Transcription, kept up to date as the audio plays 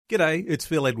G'day, it's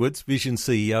Phil Edwards, Vision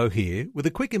CEO here, with a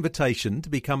quick invitation to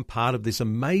become part of this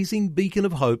amazing beacon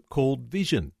of hope called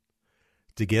Vision.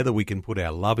 Together we can put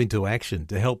our love into action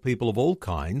to help people of all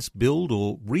kinds build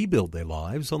or rebuild their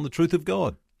lives on the truth of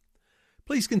God.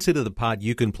 Please consider the part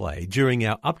you can play during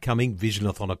our upcoming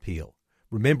Visionathon appeal,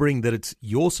 remembering that it's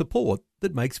your support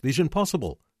that makes Vision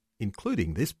possible,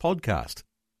 including this podcast.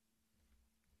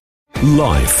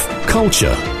 Life,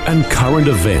 culture, and current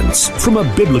events from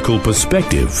a biblical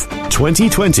perspective.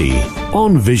 2020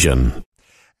 on Vision.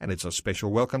 And it's a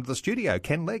special welcome to the studio.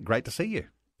 Ken Legg, great to see you.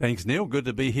 Thanks, Neil. Good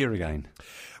to be here again.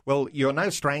 Well, you're no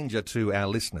stranger to our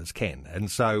listeners, Ken. And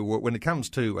so when it comes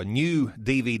to a new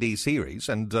DVD series,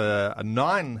 and a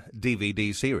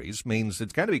 9-DVD series means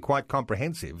it's going to be quite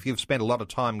comprehensive. You've spent a lot of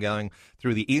time going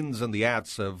through the ins and the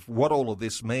outs of what all of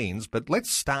this means. But let's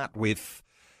start with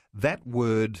that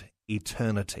word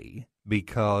eternity,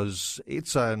 because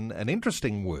it's an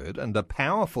interesting word and a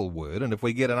powerful word. And if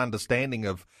we get an understanding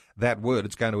of that word,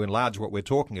 it's going to enlarge what we're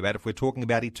talking about if we're talking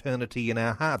about eternity in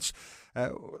our hearts.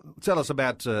 Tell us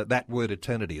about that word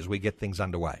eternity as we get things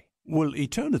underway. Well,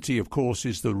 eternity, of course,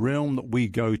 is the realm that we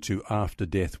go to after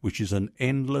death, which is an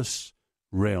endless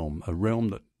realm, a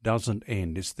realm that doesn't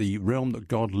end. It's the realm that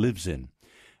God lives in.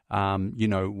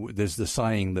 There's the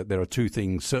saying that there are two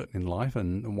things certain in life,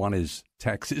 and one is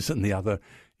taxes and the other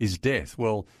is death.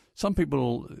 Well, some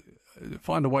people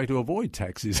find a way to avoid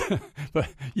taxes, but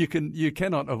you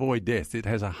cannot avoid death. It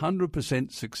has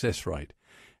 100% success rate.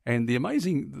 And the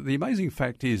amazing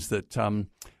fact is that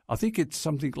I think it's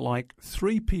something like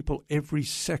 3 people every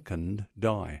second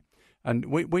die. And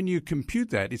when you compute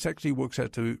that, it actually works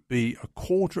out to be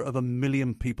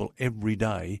 250,000 people every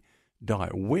day die.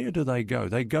 Where do they go?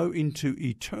 They go into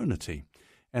eternity.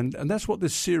 And that's what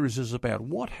this series is about.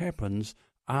 What happens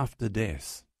after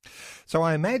death? So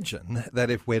I imagine that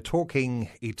if we're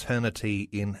talking eternity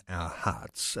in our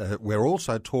hearts, we're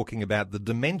also talking about the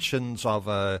dimensions of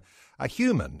a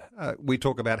human. We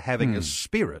talk about having a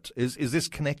spirit. Is this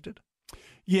connected?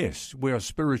 Yes, we are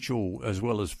spiritual as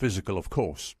well as physical, of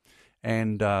course.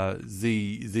 And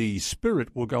the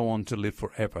spirit will go on to live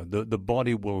forever. The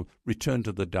body will return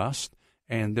to the dust,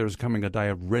 and there is coming a day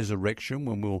of resurrection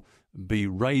when we'll be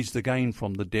raised again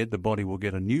from the dead. The body will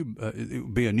get it will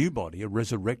be a new body, a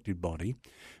resurrected body.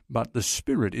 But the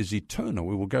spirit is eternal.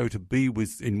 We will go to be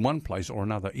in one place or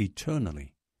another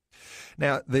eternally.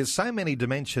 Now, there's so many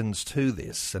dimensions to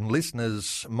this, and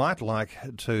listeners might like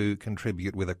to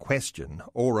contribute with a question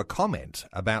or a comment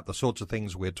about the sorts of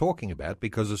things we're talking about,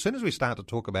 because as soon as we start to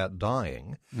talk about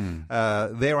dying,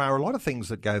 there are a lot of things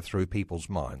that go through people's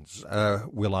minds.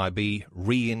 Will I be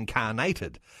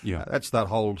reincarnated? Yeah. That's that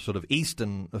whole sort of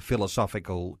Eastern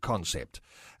philosophical concept.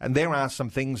 And there are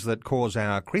some things that cause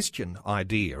our Christian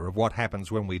idea of what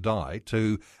happens when we die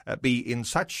to be in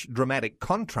such dramatic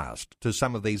contrast to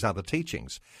some of these other teachings.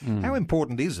 How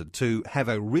important is it to have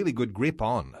a really good grip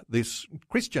on this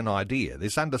Christian idea,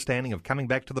 this understanding of coming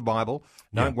back to the Bible,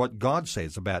 knowing what God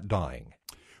says about dying?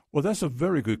 Well, that's a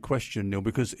very good question, Neil,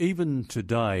 because even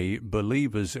today,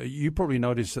 believers, you probably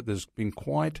noticed that there's been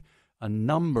quite a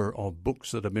number of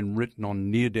books that have been written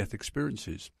on near-death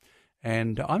experiences.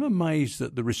 And I'm amazed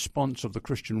at the response of the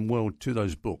Christian world to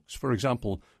those books. For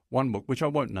example, one book, which I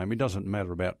won't name, it doesn't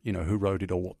matter about who wrote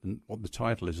it or what the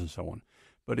title is and so on,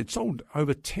 but it sold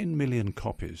over 10 million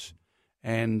copies,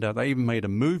 and they even made a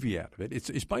movie out of it.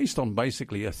 It's based on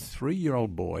basically a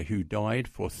 3-year-old boy who died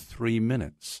for 3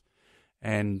 minutes,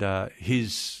 and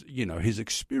his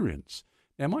experience.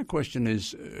 Now, my question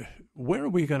is, where are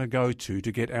we going to go to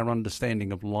get our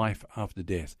understanding of life after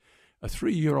death? A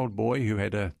 3-year-old boy who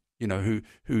had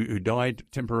who died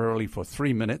temporarily for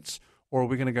 3 minutes, or are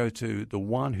we going to go to the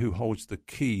one who holds the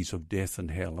keys of death and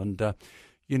hell? And,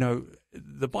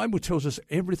 the Bible tells us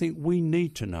everything we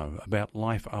need to know about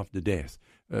life after death.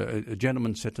 A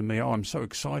gentleman said to me, I'm so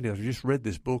excited, I've just read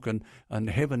this book and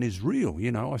heaven is real.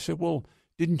 I said, well,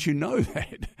 didn't you know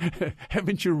that?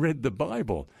 Haven't you read the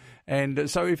Bible? And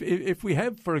so if we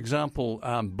have, for example,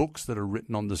 books that are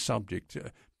written on the subject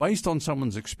based on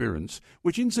someone's experience,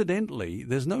 which incidentally,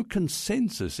 there's no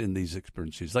consensus in these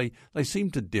experiences. They seem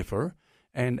to differ,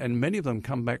 and many of them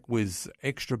come back with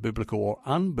extra-biblical or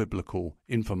unbiblical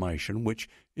information, which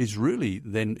is really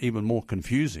then even more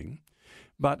confusing.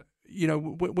 But,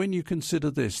 when you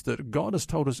consider this, that God has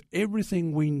told us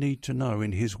everything we need to know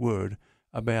in His Word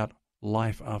about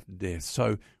life after death.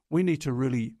 So we need to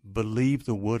really believe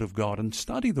the Word of God and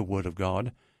study the Word of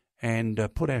God and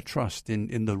put our trust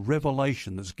in the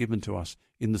revelation that's given to us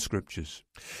in the Scriptures.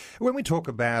 When we talk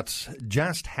about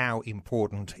just how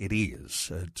important it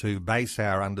is to base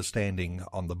our understanding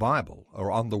on the Bible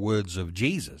or on the words of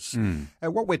Jesus,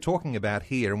 what we're talking about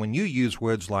here, and when you use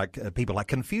words like people are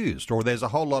confused, or there's a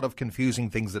whole lot of confusing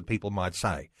things that people might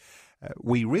say,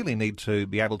 we really need to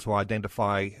be able to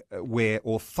identify where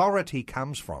authority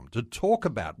comes from to talk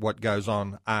about what goes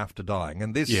on after dying.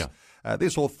 And this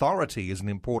authority is an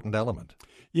important element.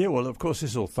 Yeah, well, of course,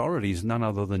 this authority is none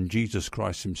other than Jesus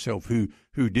Christ himself, who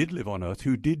did live on earth,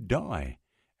 who did die,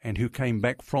 and who came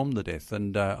back from the death.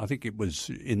 And I think it was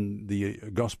in the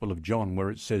Gospel of John where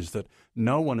it says that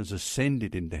no one has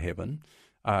ascended into heaven,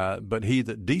 but he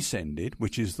that descended,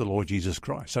 which is the Lord Jesus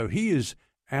Christ. So he is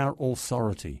our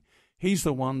authority. He's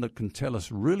the one that can tell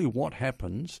us really what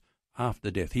happens after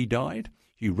death. He died,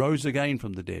 he rose again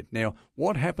from the dead. Now,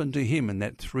 what happened to him in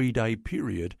that 3-day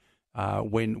period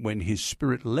when his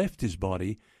spirit left his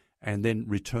body and then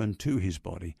returned to his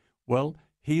body? Well,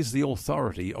 he's the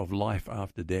authority of life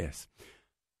after death.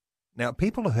 Now,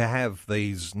 people who have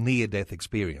these near-death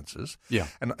experiences,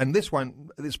 and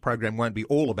this program won't be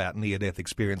all about near-death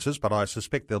experiences, but I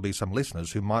suspect there'll be some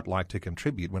listeners who might like to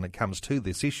contribute when it comes to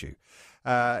this issue.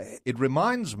 It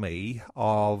reminds me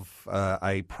of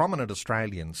a prominent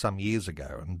Australian some years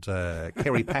ago, and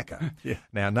Kerry Packer.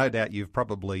 Now, no doubt you've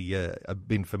probably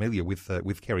been familiar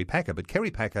with Kerry Packer, but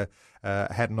Kerry Packer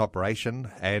had an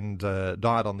operation and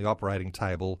died on the operating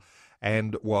table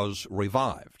and was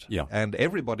revived. And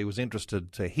everybody was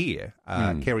interested to hear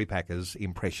Kerry Packer's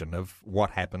impression of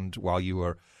what happened while you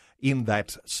were in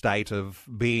that state of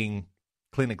being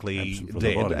clinically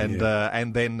dead, body,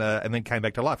 and then came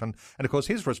back to life. And of course,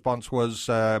 his response was,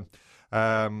 "I've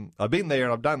been there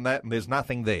and I've done that, and there's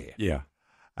nothing there."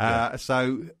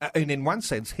 So, and in one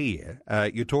sense, here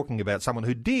you're talking about someone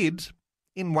who did,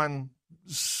 in one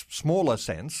smaller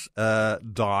sense,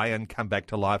 die and come back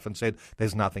to life, and said,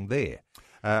 "There's nothing there."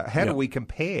 How do we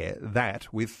compare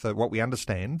that with what we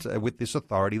understand with this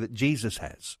authority that Jesus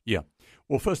has?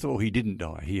 Well, first of all, he didn't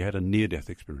die. He had a near-death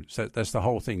experience. That's the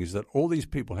whole thing, is that all these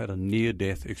people had a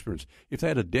near-death experience. If they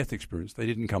had a death experience, they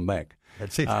didn't come back.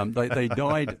 That's it. They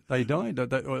died.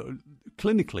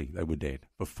 Clinically, they were dead.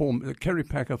 Kerry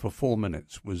Packer, for 4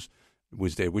 minutes, was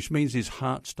dead, which means his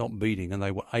heart stopped beating, and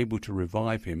they were able to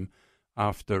revive him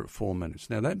after 4 minutes.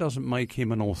 Now, that doesn't make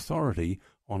him an authority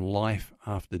on life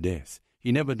after death.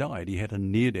 He never died. He had a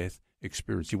near-death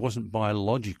experience. He wasn't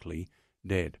biologically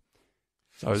dead.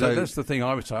 So that's the thing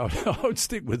I would say. I would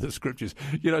stick with the Scriptures.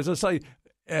 As I say,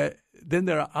 then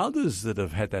there are others that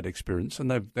have had that experience, and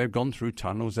they've gone through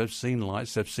tunnels, they've seen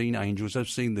lights, they've seen angels, they've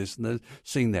seen this and they've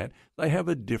seen that. They have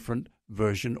a different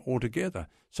version altogether.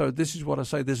 So this is what I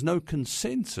say. There's no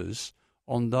consensus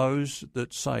on those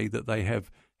that say that they have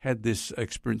had this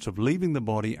experience of leaving the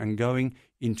body and going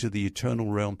into the eternal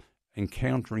realm,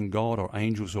 encountering God or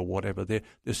angels or whatever. There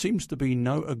seems to be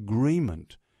no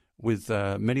agreement with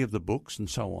many of the books and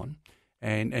so on.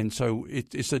 And so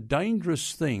it's a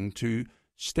dangerous thing to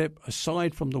step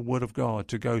aside from the Word of God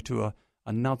to go to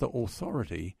another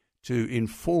authority to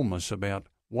inform us about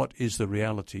what is the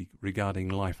reality regarding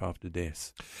life after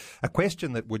death. A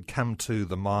question that would come to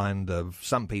the mind of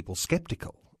some people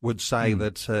skeptical would say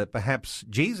that perhaps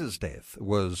Jesus' death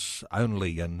was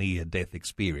only a near-death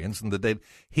experience, and that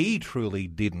he truly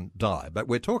didn't die. But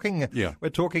we're talking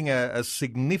a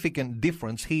significant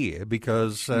difference here,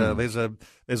 because there's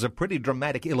a pretty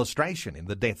dramatic illustration in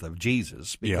the death of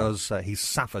Jesus, because he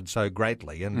suffered so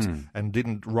greatly and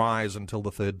didn't rise until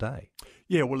the third day.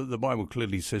 Yeah, well, the Bible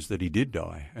clearly says that he did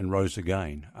die and rose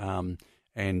again,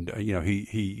 and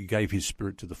he gave his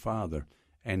spirit to the Father.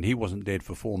 And he wasn't dead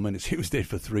for 4 minutes. He was dead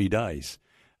for 3 days.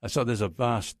 So there's a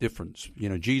vast difference.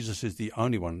 Jesus is the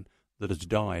only one that has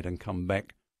died and come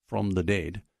back from the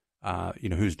dead,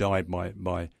 who's died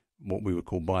by what we would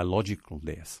call biological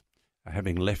death,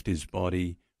 having left his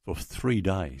body for 3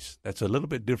 days. That's a little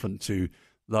bit different to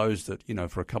those that,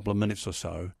 for a couple of minutes or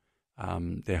so,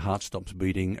 their heart stops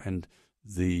beating and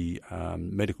the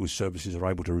medical services are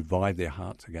able to revive their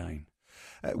hearts again.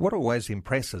 What always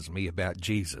impresses me about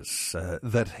Jesus,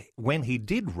 that when he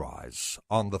did rise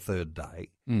on the third day,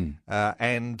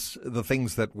 and the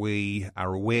things that we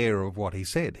are aware of what he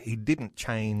said, he didn't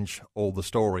change all the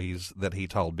stories that he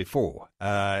told before.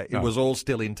 It was all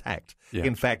still intact. Yeah.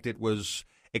 In fact, it was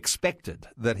expected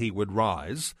that he would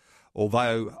rise,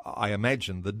 although I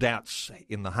imagine the doubts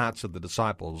in the hearts of the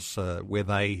disciples where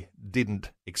they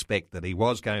didn't expect that he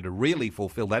was going to really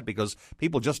fulfill that, because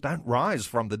people just don't rise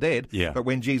from the dead. Yeah. But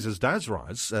when Jesus does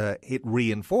rise, it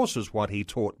reinforces what he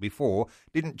taught before,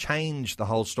 didn't change the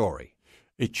whole story.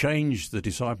 It changed the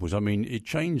disciples. I mean, it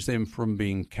changed them from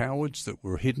being cowards that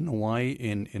were hidden away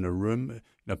in a room.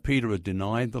 Peter had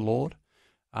denied the Lord,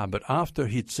 but after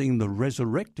he'd seen the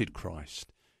resurrected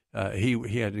Christ,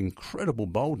 he had incredible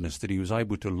boldness that he was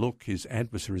able to look his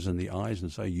adversaries in the eyes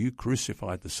and say, "You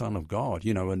crucified the Son of God,"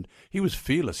 and he was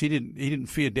fearless. He didn't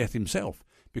fear death himself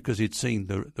because he'd seen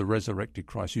the resurrected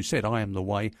Christ who said, "I am the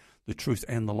way, the truth,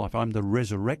 and the life. I'm the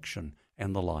resurrection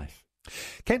and the life."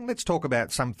 Ken, let's talk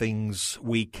about some things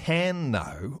we can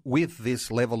know with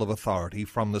this level of authority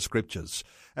from the Scriptures.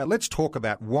 Let's talk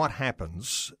about what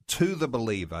happens to the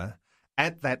believer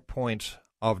at that point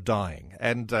of dying.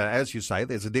 And as you say,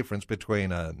 there's a difference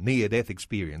between a near-death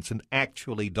experience and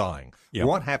actually dying. Yep.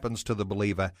 What happens to the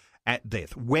believer at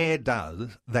death? Where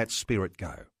does that spirit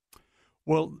go?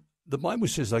 Well, the Bible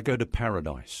says they go to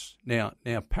paradise. Now,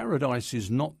 paradise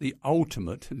is not the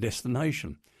ultimate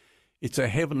destination. It's a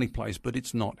heavenly place, but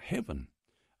it's not heaven.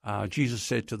 Jesus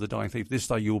said to the dying thief, "This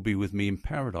day you will be with me in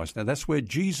paradise." Now, that's where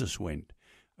Jesus went.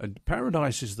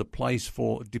 Paradise is the place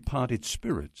for departed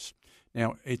spirits.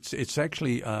 Now, it's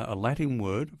actually a Latin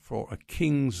word for a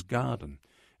king's garden.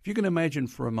 If you can imagine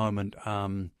for a moment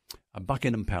a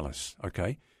Buckingham Palace,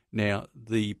 okay? Now,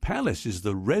 the palace is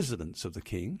the residence of the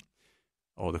king,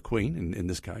 or the queen in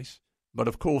this case. But,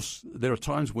 of course, there are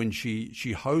times when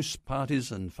she hosts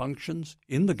parties and functions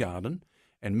in the garden,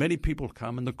 and many people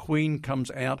come, and the queen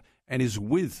comes out and is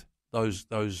with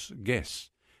those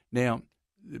guests. Now,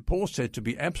 Paul said to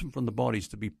be absent from the body is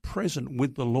to be present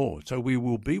with the Lord. So we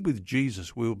will be with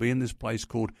Jesus. We will be in this place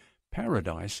called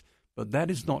paradise, but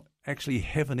that is not actually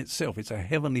heaven itself. It's a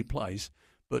heavenly place,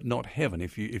 but not heaven,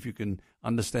 if you can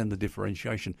understand the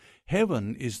differentiation.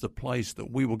 Heaven is the place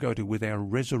that we will go to with our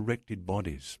resurrected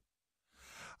bodies.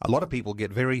 A lot of people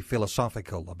get very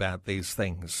philosophical about these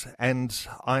things, and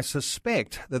I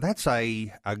suspect that that's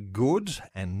a good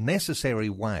and necessary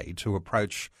way to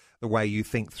approach the way you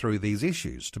think through these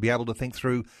issues, to be able to think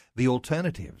through the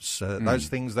alternatives, those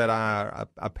things that are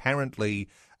apparently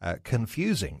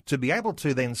confusing, to be able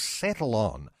to then settle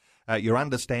on your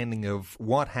understanding of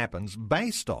what happens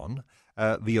based on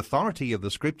the authority of the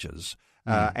Scriptures.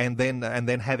 And then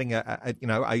having a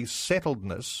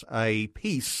settledness, a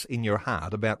peace in your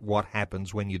heart about what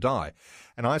happens when you die.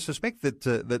 And I suspect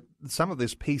that some of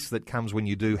this peace that comes when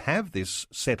you do have this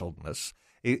settledness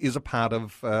is a part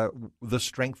of the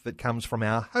strength that comes from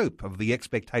our hope of the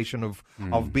expectation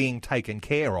of being taken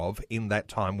care of in that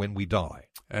time when we die.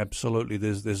 Absolutely.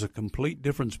 There's a complete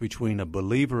difference between a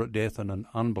believer at death and an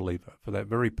unbeliever. For that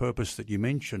very purpose that you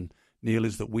mentioned, Neil,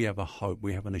 is that we have a hope,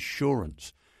 we have an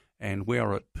assurance, and we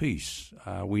are at peace.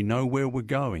 We know where we're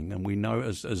going, and we know,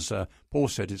 as Paul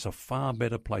said, it's a far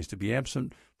better place to be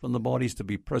absent from the bodies, to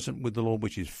be present with the Lord,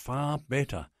 which is far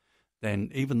better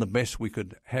than even the best we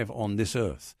could have on this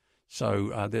earth.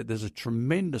 So there's a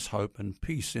tremendous hope and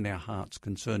peace in our hearts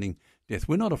concerning death.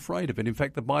 We're not afraid of it. In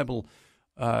fact, the Bible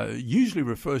usually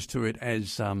refers to it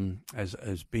as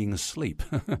being asleep,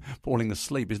 falling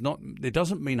asleep. It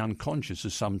doesn't mean unconscious,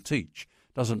 as some teach.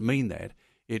 It doesn't mean that.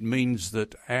 It means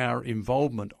that our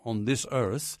involvement on this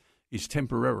earth is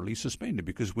temporarily suspended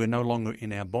because we're no longer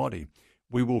in our body.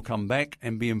 We will come back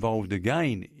and be involved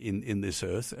again in this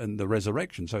earth and the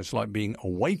resurrection. So it's like being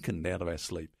awakened out of our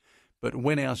sleep. But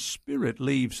when our spirit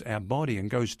leaves our body and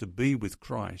goes to be with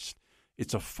Christ,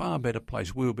 it's a far better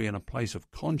place. We'll be in a place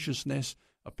of consciousness,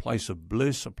 a place of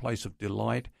bliss, a place of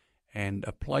delight, and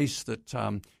a place that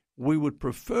we would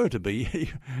prefer to be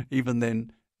even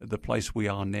than the place we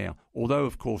are now. Although,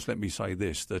 of course, let me say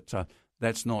this, that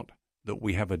that's not that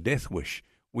we have a death wish.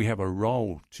 We have a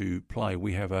role to play.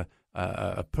 We have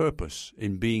a purpose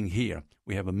in being here.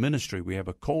 We have a ministry. We have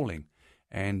a calling.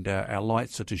 And our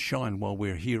lights are to shine while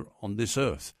we're here on this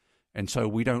earth. And so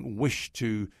we don't wish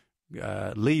to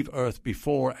leave earth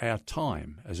before our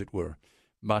time, as it were.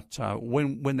 But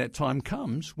when that time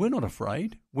comes, we're not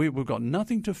afraid. We've got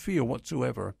nothing to fear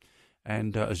whatsoever.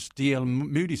 And as D.L.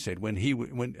 Moody said, when he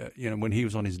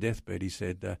was on his deathbed, he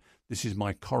said, "This is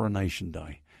my coronation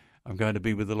day. I'm going to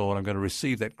be with the Lord. I'm going to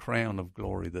receive that crown of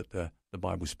glory that the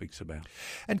Bible speaks about."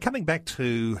 And coming back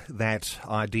to that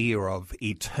idea of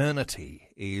eternity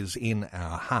is in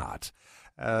our heart,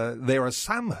 there are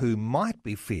some who might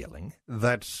be feeling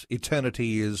that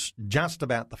eternity is just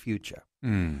about the future.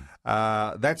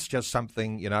 That's just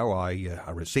something,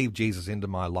 I received Jesus into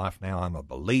my life now. I'm a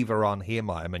believer on him.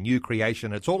 I'm a new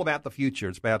creation. It's all about the future.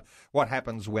 It's about what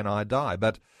happens when I die.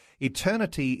 But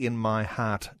eternity in my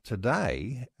heart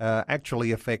today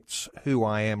actually affects who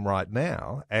I am right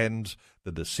now and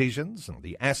the decisions and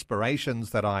the aspirations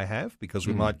that I have, because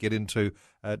we might get into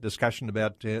a discussion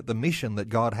about the mission that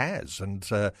God has and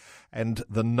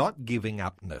the not giving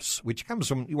upness, which comes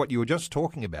from what you were just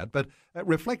talking about. But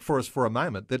reflect for us for a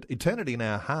moment that eternity in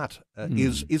our heart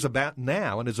is about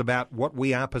now and is about what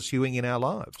we are pursuing in our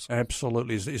lives.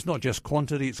 Absolutely. It's not just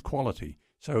quantity, it's quality.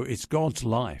 So it's God's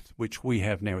life, which we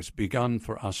have now. It's begun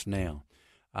for us now.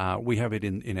 We have it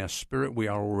in our spirit. We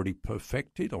are already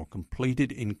perfected or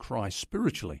completed in Christ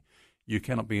spiritually. You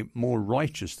cannot be more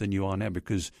righteous than you are now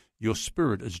because your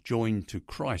spirit is joined to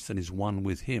Christ and is one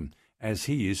with him. As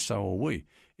he is, so are we.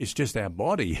 It's just our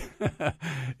body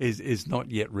is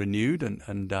not yet renewed,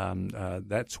 and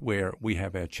that's where we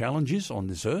have our challenges on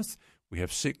this earth. We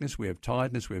have sickness, we have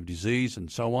tiredness, we have disease, and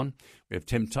so on. We have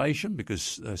temptation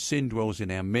because sin dwells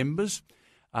in our members.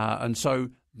 And so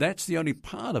that's the only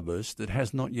part of us that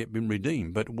has not yet been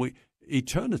redeemed. But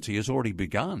eternity has already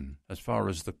begun as far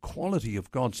as the quality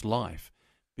of God's life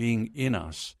being in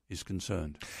us is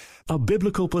concerned. A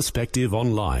biblical perspective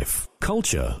on life,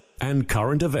 culture, and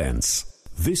current events.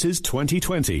 This is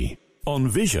 2020 on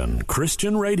Vision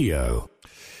Christian Radio.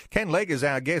 Ken Legg is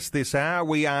our guest this hour.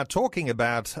 We are talking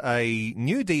about a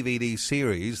new DVD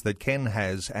series that Ken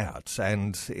has out,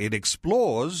 and it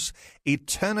explores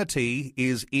eternity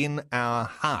is in our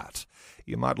heart.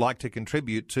 You might like to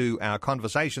contribute to our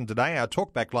conversation today. Our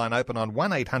talkback line open on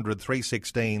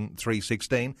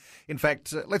 1-800-316-316. In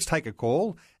fact, let's take a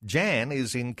call. Jan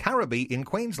is in Currabee in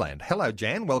Queensland. Hello,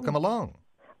 Jan. Welcome along.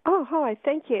 Oh, hi,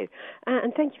 thank you,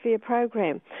 and thank you for your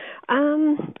program.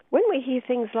 When we hear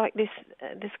things like this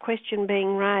question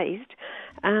being raised,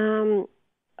 I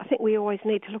think we always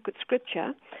need to look at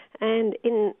Scripture. And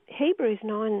in Hebrews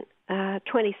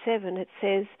 9:27, it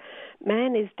says,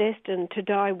 "Man is destined to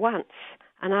die once,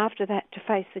 and after that to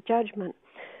face the judgment."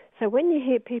 So when you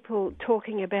hear people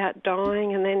talking about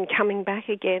dying and then coming back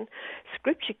again,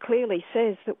 Scripture clearly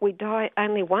says that we die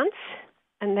only once,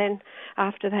 and then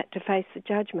after that to face the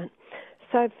judgment.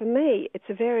 So for me,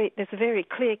 there's a very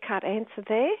clear-cut answer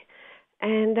there,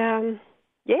 and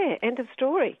end of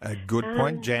story. A good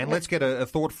point, Jan. Let's get a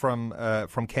thought from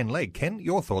Ken Legg. Ken,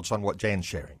 your thoughts on what Jan's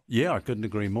sharing? Yeah, I couldn't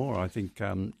agree more. I think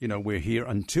we're here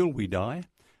until we die.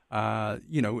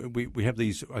 We have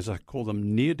these, as I call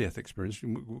them, near-death experiences.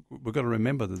 We've got to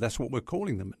remember that that's what we're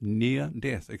calling them,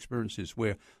 near-death experiences,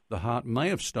 where the heart may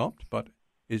have stopped but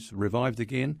is revived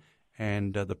again,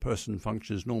 and the person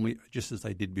functions normally just as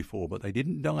they did before. But they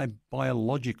didn't die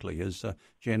biologically. As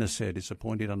Jana said, it's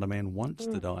appointed unto man once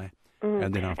to die,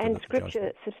 and then after that,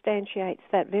 Scripture substantiates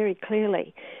that very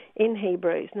clearly in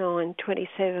Hebrews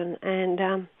 9:27. And,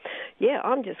 I'm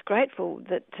just grateful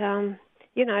that, the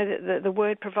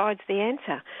Word provides the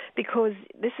answer, because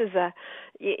this is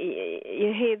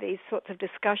you hear these sorts of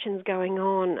discussions going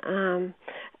on,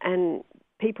 and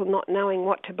people not knowing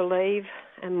what to believe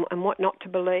and what not to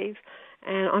believe.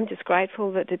 And I'm just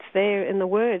grateful that it's there in the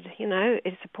Word.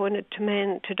 It's appointed to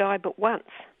man to die but once.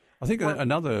 I think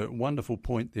another wonderful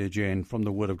point there, Jan, from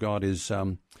the Word of God is,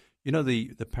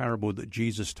 the parable that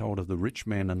Jesus told of the rich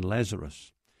man and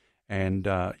Lazarus. And,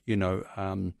 the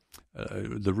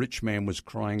rich man was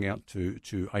crying out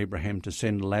to Abraham to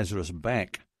send Lazarus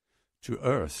back to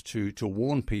earth to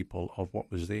warn people of what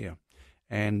was there.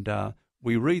 And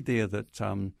we read there that,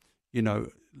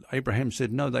 Abraham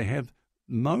said, no, they have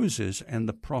Moses and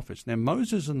the prophets. Now,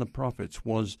 Moses and the prophets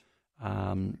was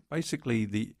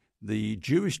basically the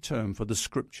Jewish term for the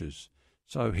Scriptures.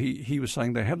 So he was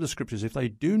saying they have the Scriptures. If they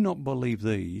do not believe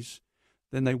these,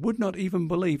 then they would not even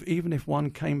believe, even if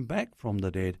one came back from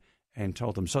the dead and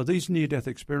told them. So these near-death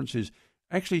experiences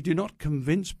actually do not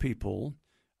convince people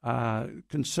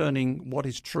concerning what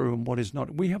is true and what is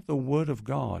not. We have the Word of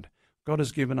God. God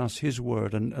has given us His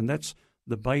Word, and that's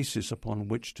the basis upon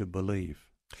which to believe.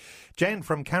 Jan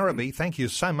from Currabee, thank you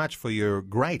so much for your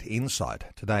great insight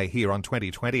today here on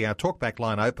 2020. Our talkback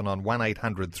line open on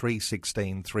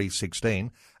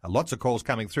 1-800-316-316. Lots of calls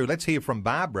coming through. Let's hear from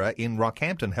Barbara in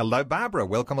Rockhampton. Hello, Barbara.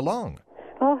 Welcome along.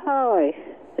 Oh, hi.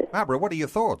 Barbara, what are your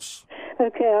thoughts?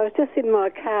 Okay, I was just in my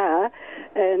car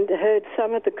and heard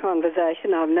some of the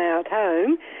conversation. I'm now at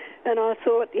home, and I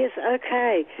thought, yes,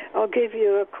 okay, I'll give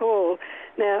you a call.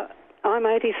 Now, I'm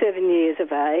 87 years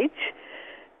of age,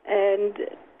 and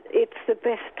it's the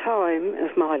best time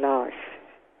of my life.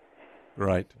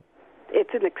 Right.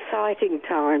 It's an exciting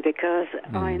time because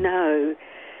I know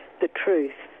the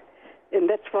truth, and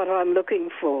that's what I'm looking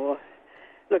forward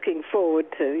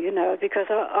to, because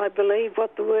I believe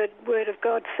what the Word of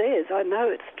God says. I know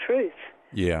it's truth.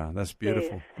 Yeah, that's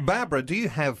beautiful. Yeah. Barbara, do you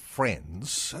have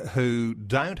friends who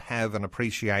don't have an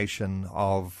appreciation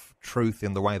of truth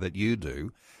in the way that you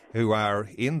do, who are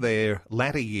in their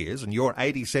latter years, and you're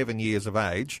 87 years of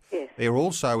age? Yes. They're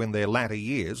also in their latter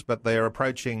years, but they're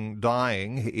approaching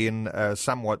dying in a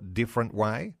somewhat different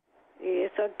way?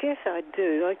 Yes, I guess I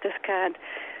do. I just can't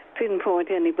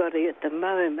pinpoint anybody at the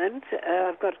moment.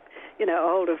 I've got,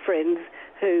 older friends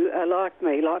who are like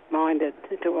me, like-minded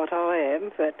to what I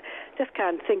am, but just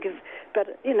can't think of.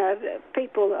 But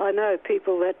I know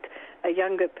people that are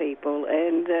younger people,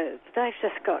 and they've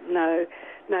just got no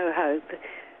hope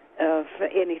of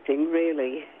anything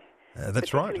really.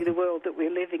 That's right. The world that we're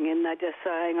living in, they're just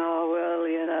saying,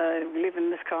 we live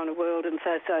in this kind of world, and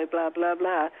so blah blah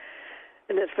blah.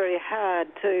 And it's very hard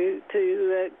to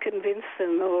convince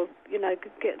them or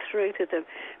get through to them.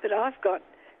 But I've got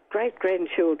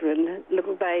great-grandchildren,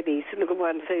 little babies, little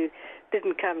ones who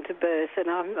didn't come to birth, and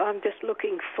I'm just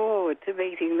looking forward to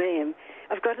meeting them.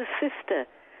 I've got a sister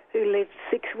who lived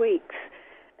 6 weeks,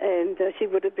 and she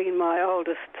would have been my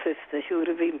oldest sister. She would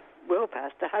have been well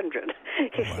past 100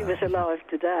 if she was alive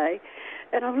today.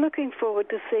 And I'm looking forward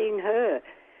to seeing her.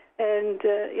 And,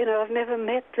 I've never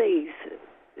met these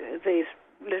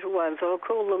little ones. I'll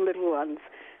call them little ones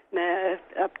now,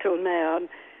 up till now. And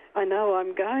I know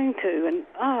I'm going to, and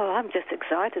I'm just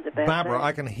excited about Barbara, that.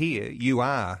 I can hear you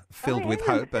are filled with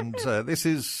hope, and this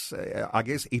is, I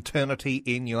guess, eternity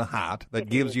in your heart that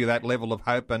gives you that level of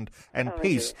hope and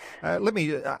peace. Let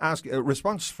me ask a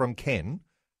response from Ken.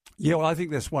 Yeah, well, I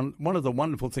think that's one of the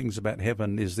wonderful things about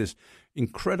heaven is this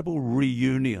incredible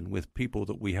reunion with people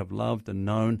that we have loved and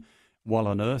known while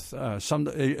on earth. Some,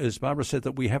 as Barbara said,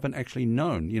 that we haven't actually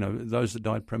known, those that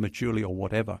died prematurely or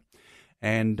whatever.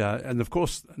 And of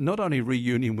course, not only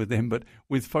reunion with them, but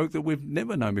with folk that we've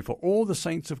never known before. All the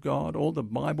saints of God, all the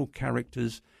Bible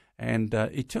characters, and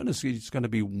eternity is going to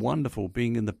be wonderful,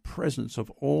 being in the presence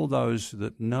of all those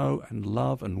that know and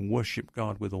love and worship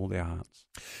God with all their hearts.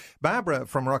 Barbara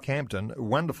from Rockhampton,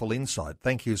 wonderful insight.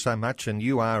 Thank you so much. And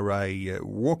you are a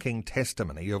walking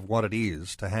testimony of what it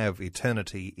is to have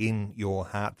eternity in your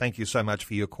heart. Thank you so much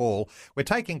for your call. We're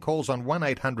taking calls on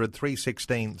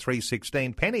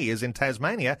 1-800-316-316. Penny is in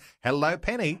Tasmania. Hello,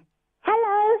 Penny.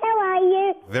 Hello, how are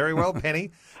you? Very well, Penny.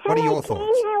 What are your thoughts?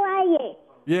 Ken, how are you?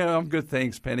 Yeah, I'm good,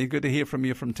 thanks, Penny. Good to hear from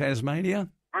you from Tasmania.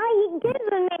 Oh, you do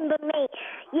remember me.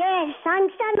 Yes, I'm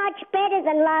so much better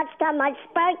than last time I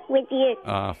spoke with you.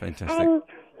 Ah, fantastic. And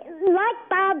like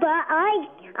Barbara, I'm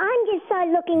just so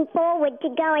looking forward to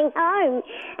going home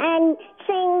and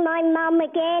seeing my mum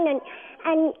again,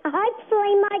 and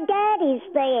hopefully my dad is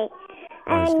there.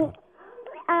 And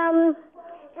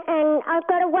I've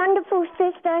got a wonderful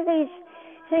sister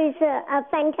who's a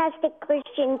fantastic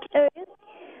Christian too,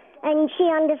 and she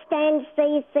understands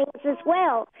these things as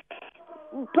well.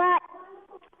 But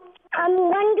I'm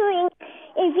wondering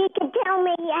if you could tell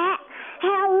me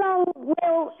how long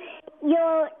will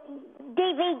your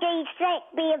DVD set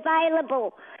be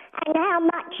available, and how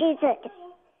much is it?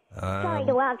 Sorry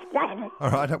to ask that.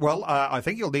 All right. Well, I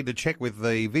think you'll need to check with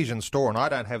the Vision Store, and I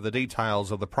don't have the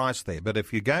details of the price there. But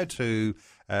if you go to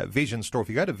Vision Store, if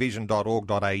you go to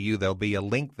vision.org.au, there'll be a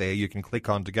link there you can click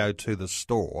on to go to the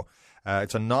store.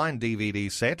 It's a 9 DVD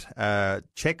set.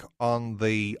 Check on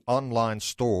the online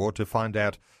store to find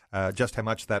out just how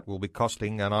much that will be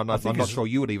costing. And I'm not sure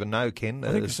you would even know, Ken.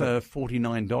 I think it's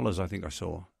 $49, I think I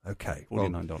saw. Okay.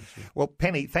 $49, yeah. Well,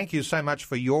 Penny, thank you so much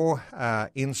for your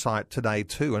insight today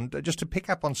too. And just to pick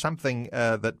up on something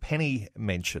that Penny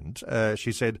mentioned,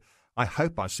 she said, I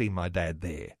hope I see my dad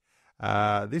there.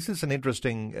 This is an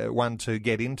interesting one to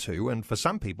get into, and for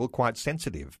some people quite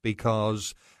sensitive,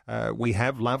 because we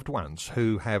have loved ones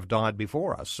who have died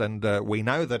before us, and we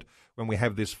know that when we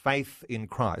have this faith in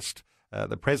Christ,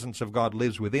 the presence of God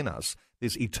lives within us,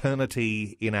 this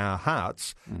eternity in our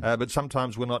hearts, but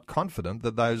sometimes we're not confident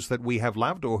that those that we have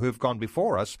loved or who've gone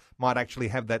before us might actually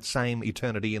have that same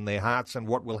eternity in their hearts, and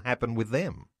what will happen with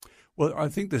them. Well, I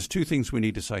think there's two things we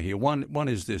need to say here. One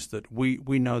is this, that we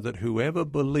know that whoever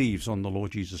believes on the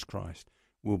Lord Jesus Christ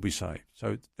will be saved.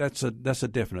 So that's a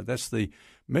definite. That's the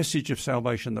message of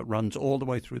salvation that runs all the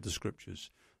way through the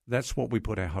Scriptures. That's what we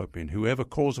put our hope in. Whoever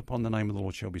calls upon the name of the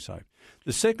Lord shall be saved.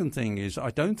 The second thing is,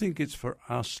 I don't think it's for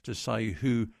us to say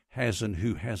who has and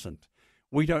who hasn't.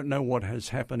 We don't know what has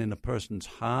happened in a person's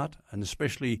heart, and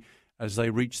especially as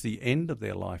they reach the end of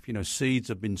their life. Seeds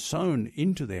have been sown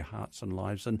into their hearts and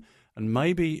lives, and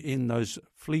maybe in those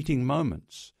fleeting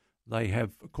moments they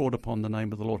have called upon the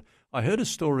name of the Lord. I heard a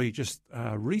story just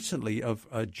recently of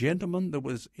a gentleman that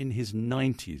was in his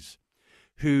 90s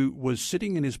who was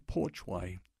sitting in his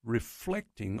porchway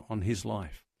reflecting on his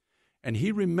life. And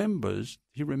he remembered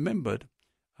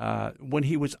when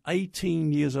he was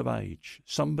 18 years of age,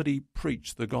 somebody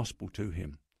preached the gospel to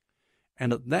him.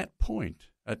 And at that point,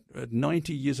 at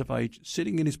 90 years of age,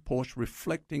 sitting in his porch,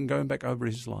 reflecting, going back over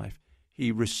his life,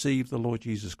 he received the Lord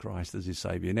Jesus Christ as his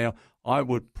Saviour. Now, I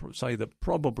would say that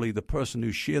probably the person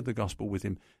who shared the gospel with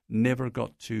him never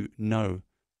got to know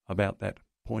about that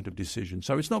point of decision.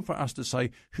 So it's not for us to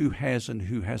say who has and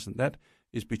who hasn't. That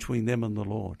is between them and the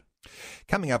Lord.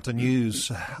 Coming up to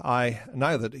news, I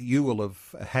know that you will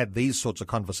have had these sorts of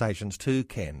conversations too,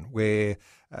 Ken, where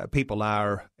people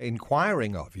are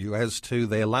inquiring of you as to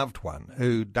their loved one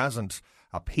who doesn't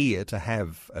appear to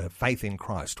have faith in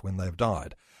Christ when they've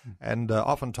died. And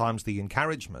oftentimes the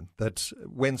encouragement that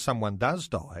when someone does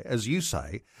die, as you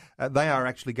say, they are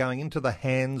actually going into the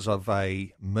hands of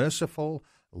a merciful,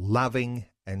 loving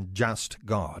and just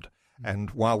God. And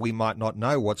while we might not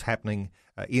know what's happening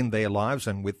in their lives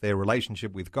and with their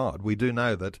relationship with God, we do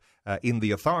know that in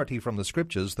the authority from the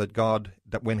Scriptures that God,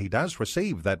 that when he does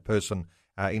receive that person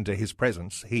into his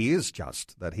presence, he is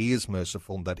just, that he is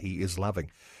merciful, that he is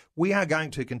loving. We are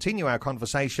going to continue our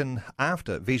conversation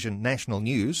after Vision National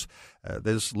News.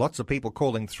 There's lots of people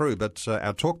calling through, but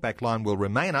our talkback line will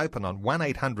remain open on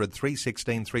 1800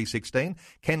 316 316.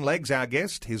 Ken Legge's our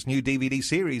guest. His new DVD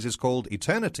series is called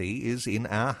Eternity is in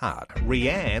Our Heart.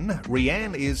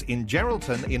 Rianne is in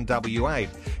Geraldton in WA.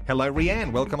 Hello,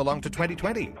 Rianne. Welcome along to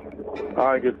 2020.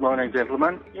 Hi, good morning,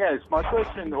 gentlemen. Yes, my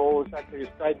question was actually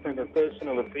a statement of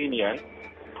personal opinion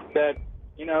that,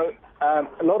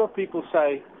 a lot of people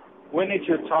say, when it's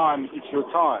your time, it's your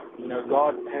time.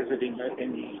 God has it in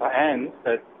his hands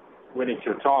that when it's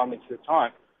your time, it's your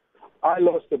time. I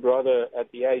lost a brother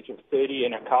at the age of 30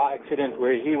 in a car accident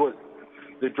where he was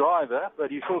the driver,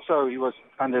 but he was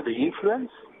under the influence,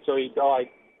 so he died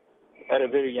at a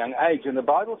very young age. And the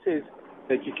Bible says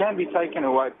that you can be taken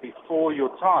away before your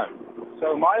time.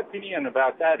 So my opinion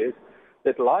about that is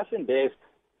that life and death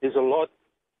is a lot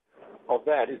of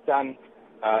that is done,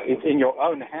 it's in your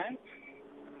own hands,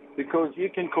 because you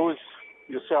can cause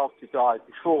yourself to die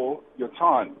before your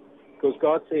time. Because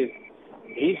God says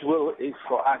his will is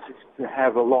for us to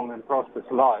have a long and prosperous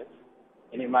life,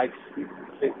 and he makes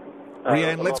it...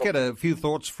 Rianne, let's get a few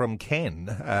thoughts from Ken.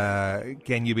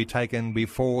 Can you be taken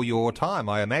before your time?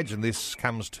 I imagine this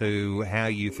comes to how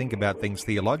you think about things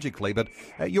theologically, but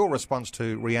your response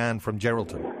to Rianne from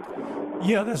Geraldton.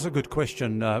 Yeah, that's a good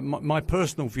question. My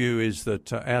personal view is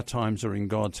that our times are in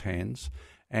God's hands,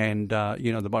 and,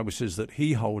 the Bible says that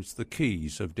he holds the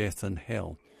keys of death and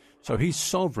hell. So he's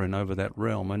sovereign over that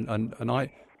realm, and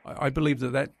I believe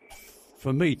that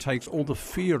for me, takes all the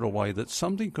fear away that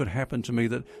something could happen to me,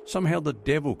 that somehow the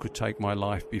devil could take my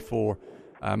life before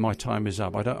my time is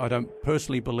up. I don't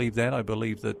personally believe that. I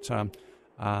believe that,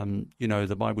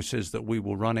 the Bible says that we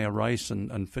will run our race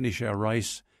and finish our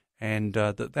race, and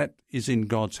that is in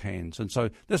God's hands. And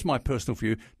so that's my personal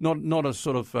view, not a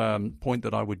sort of point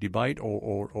that I would debate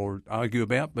or argue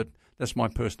about, but that's my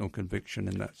personal conviction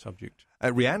in that subject.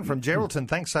 Rianne from Geraldton,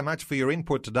 thanks so much for your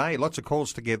input today. Lots of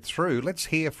calls to get through. Let's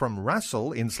hear from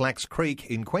Russell in Slacks Creek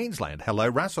in Queensland. Hello,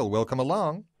 Russell. Welcome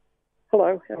along.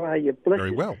 Hello. How are you? Blessed.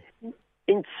 Very well.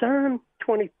 In Psalm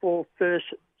 24, verse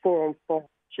 4 and 5, it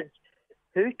says,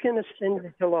 "Who can ascend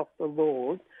the hill of the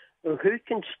Lord, or who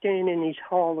can stand in his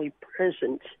holy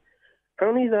presence?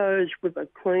 Only those with a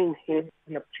clean hand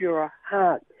and a pure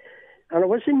heart." And I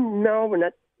was in Melbourne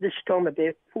at this time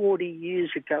about 40 years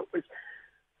ago. It was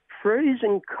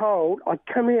freezing cold. I'd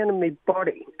come out of my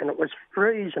body and it was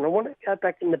freezing. I wanted to go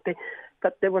back in the bed,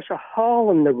 but there was a hole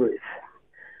in the roof.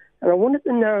 And I wanted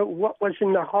to know what was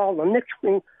in the hole. The next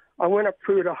thing, I went up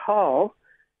through the hole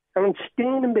and I'm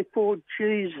standing before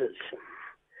Jesus.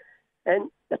 And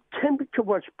the temperature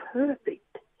was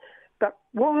perfect. But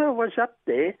while I was up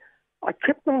there, I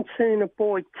kept on seeing a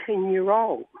boy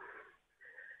 10-year-old.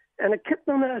 And I kept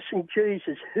on asking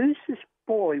Jesus, who's this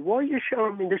boy? Why are you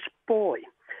showing me this boy?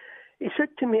 He said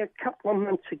to me a couple of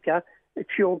months ago,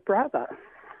 it's your brother.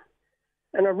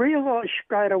 And I realised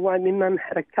straight away my mum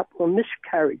had a couple of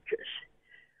miscarriages.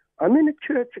 I'm in a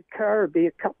church at Kirriby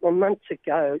a couple of months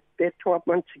ago, about 12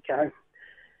 months ago,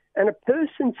 and a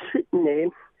person sitting there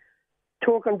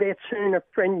talking about seeing a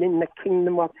friend in the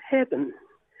kingdom of heaven.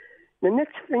 The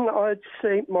next thing I'd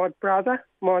see my brother,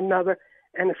 my mother,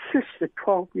 and a sister,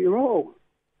 12-year-old.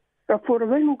 I thought, I've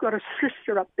even got a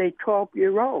sister up there,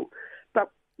 12-year-old.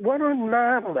 But what I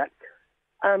marvel at,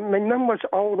 my mum was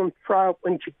old and frail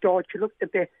when she died. She looked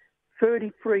about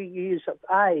 33 years of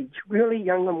age, really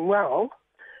young and well.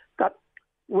 But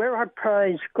where I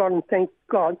praise God and thank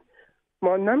God,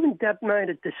 my mum and dad made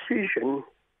a decision,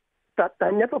 but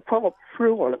they never followed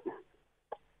through on it.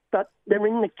 but they're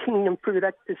in the kingdom through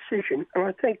that decision, and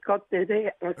I thank God they're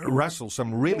there. Russell,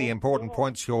 some really important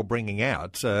points you're bringing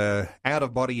out.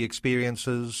 Out-of-body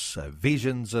experiences,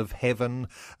 visions of heaven,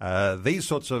 these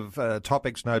sorts of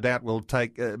topics no doubt will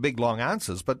take big, long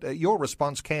answers, but your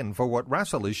response, Ken, for what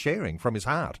Russell is sharing from his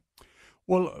heart.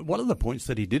 Well, one of the points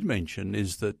that he did mention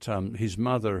is that his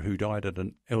mother, who died at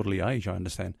an elderly age, I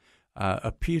understand,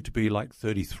 appeared to be like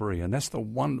 33, and that's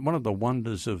one of the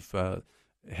wonders of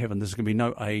heaven. There's going to be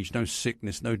no age, no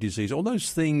sickness, no disease. All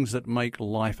those things that make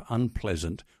life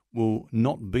unpleasant will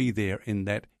not be there in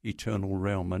that eternal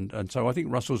realm. And so I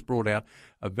think Russell's brought out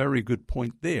a very good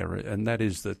point there, and that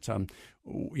is that,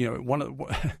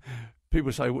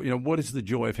 people say, what is the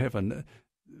joy of heaven?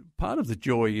 Part of the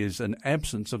joy is an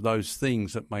absence of those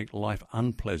things that make life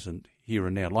unpleasant here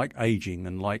and now, like aging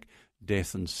and like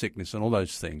death and sickness and all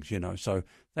those things, So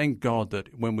thank God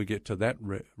that when we get to that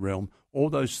realm, all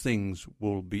those things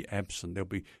will be absent. There'll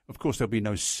be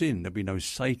no sin, there'll be no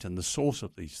Satan, the source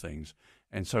of these things.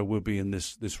 And so we'll be in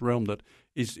this realm that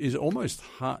is almost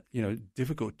hard,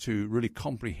 difficult to really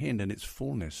comprehend in its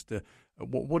fullness.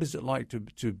 What is it like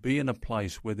to be in a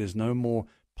place where there's no more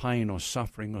pain or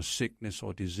suffering or sickness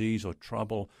or disease or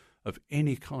trouble of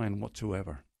any kind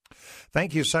whatsoever?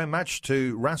 Thank you so much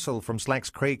to Russell from Slacks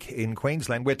Creek in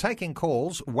Queensland. We're taking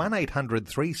calls,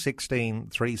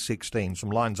 1-800-316-316. Some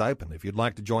lines open if you'd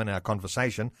like to join our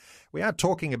conversation. We are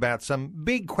talking about some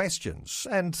big questions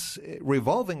and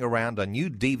revolving around a new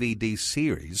DVD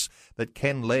series that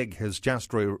Ken Legg has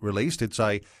just released. It's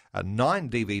a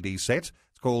 9-DVD set.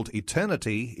 It's called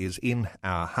Eternity is in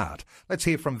Our Heart. Let's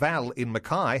hear from Val in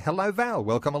Mackay. Hello, Val.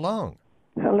 Welcome along.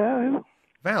 Hello.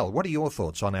 Val, what are your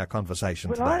thoughts on our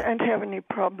conversation today? I don't have any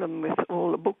problem with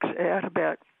all the books out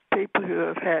about people who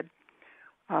have had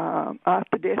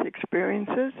after-death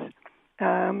experiences.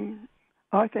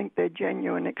 I think they're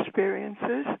genuine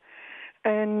experiences.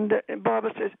 And the Bible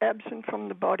says, absent from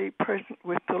the body, present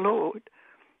with the Lord.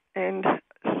 And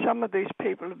some of these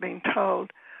people have been told,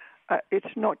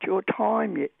 it's not your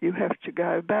time yet, you have to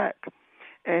go back.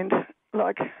 And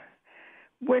like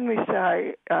when we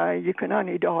say you can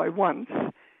only die once,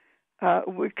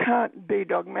 we can't be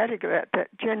dogmatic about that.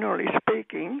 Generally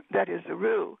speaking, that is the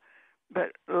rule.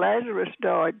 But Lazarus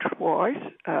died twice.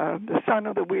 The son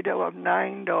of the widow of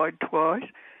Nain died twice.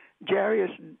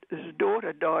 Jairus'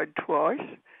 daughter died twice.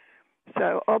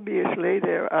 So obviously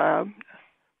there are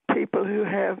people who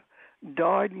have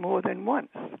died more than once.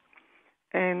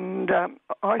 And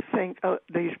I think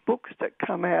these books that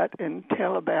come out and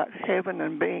tell about heaven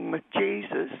and being with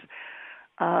Jesus,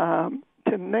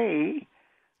 to me,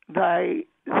 they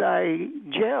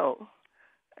gel.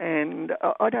 And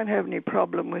I don't have any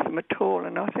problem with them at all,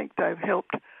 and I think they've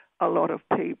helped a lot of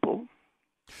people.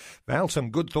 Val,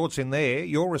 some good thoughts in there.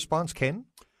 Your response, Ken?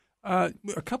 A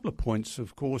couple of points,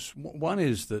 of course. One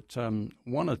is that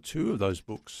one or two of those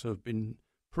books have been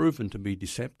proven to be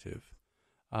deceptive.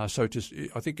 I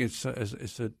think it's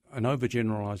an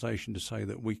overgeneralization to say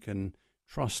that we can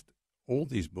trust all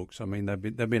these books. I mean,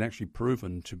 they've been actually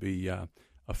proven to be a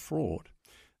fraud.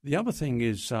 The other thing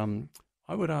is,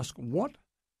 I would ask, what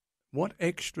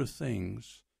extra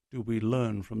things do we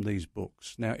learn from these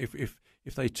books? Now,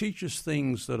 if they teach us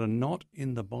things that are not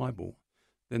in the Bible,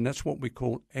 then that's what we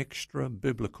call extra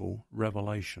biblical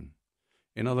revelation.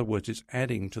 In other words, it's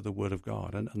adding to the Word of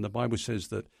God, and the Bible says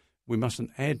that we mustn't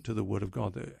add to the Word of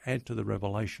God, add to the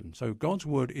revelation. So God's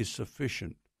Word is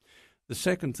sufficient. The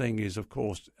second thing is, of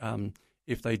course,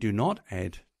 if they do not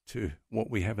add to what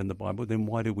we have in the Bible, then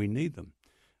why do we need them?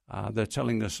 They're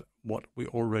telling us what we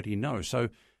already know. So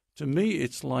to me,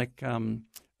 it's like,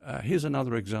 here's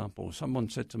another example. Someone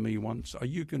said to me once, are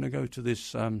you going to go to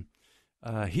this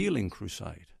healing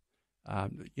crusade?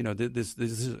 This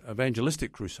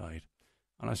evangelistic crusade.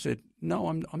 And I said, no,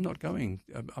 I'm not going.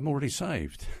 I'm already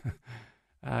saved.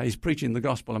 He's preaching the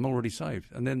gospel. I'm already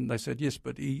saved. And then they said, yes,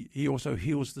 but he also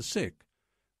heals the sick.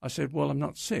 I said, well, I'm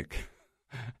not sick.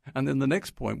 And then the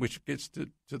next point, which gets to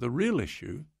the real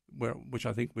issue, which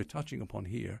I think we're touching upon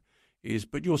here, is,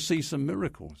 but you'll see some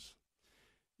miracles.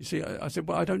 You see, I said,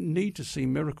 well, I don't need to see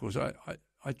miracles. I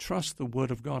trust the Word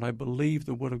of God. I believe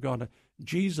the Word of God.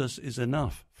 Jesus is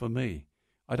enough for me.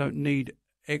 I don't need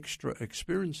extra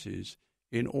experiences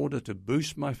in order to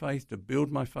boost my faith, to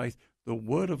build my faith. The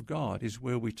Word of God is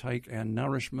where we take our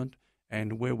nourishment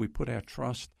and where we put our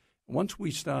trust. Once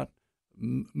we start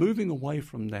moving away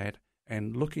from that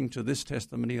and looking to this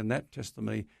testimony and that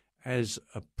testimony as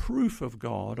a proof of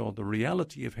God or the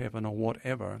reality of heaven or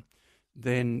whatever,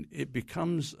 then it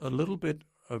becomes a little bit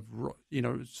of,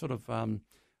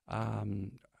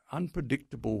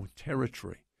 unpredictable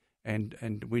territory.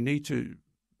 And we need to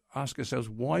ask ourselves,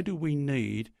 why do we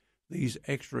need these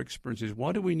extra experiences?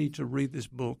 Why do we need to read this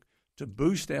book to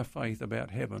boost our faith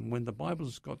about heaven when the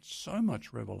Bible's got so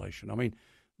much revelation? I mean,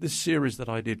 this series that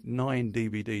I did, 9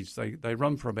 DVDs, they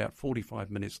run for about 45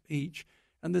 minutes each,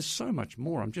 and there's so much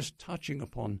more. I'm just touching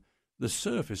upon the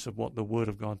surface of what the Word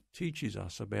of God teaches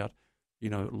us about,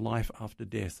 life after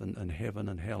death and heaven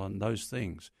and hell and those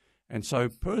things. And so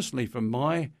personally, from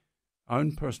my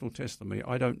own personal testimony,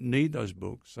 I don't need those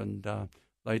books, and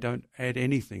they don't add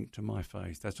anything to my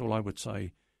faith. That's all I would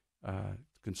say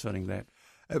concerning that.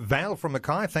 Val from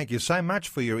Mackay, thank you so much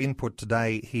for your input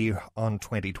today here on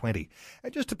 2020.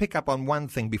 Just to pick up on one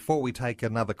thing before we take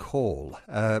another call,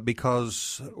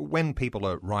 because when people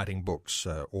are writing books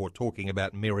or talking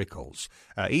about miracles,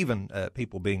 even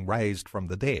people being raised from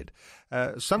the dead,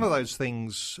 some of those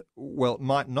things,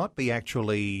 might not be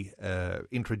actually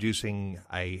introducing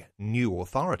a new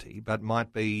authority, but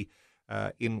might be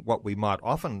in what we might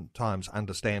oftentimes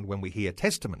understand when we hear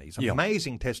testimonies,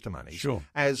 amazing testimonies,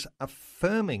 as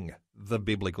affirming the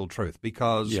biblical truth.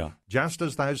 Because just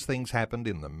as those things happened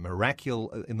in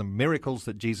the miracles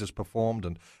that Jesus performed,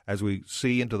 and as we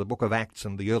see into the book of Acts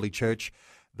and the early church,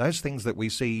 those things that we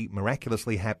see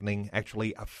miraculously happening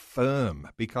actually affirm,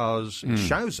 because it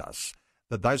shows us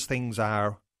that those things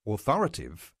are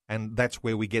authoritative, and that's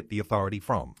where we get the authority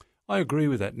from. I agree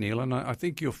with that, Neil, and I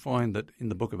think you'll find that in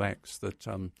the book of Acts that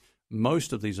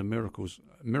most of these miracles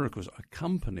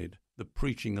accompanied the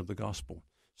preaching of the gospel.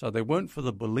 So they weren't for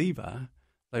the believer,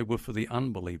 they were for the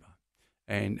unbeliever.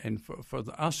 And for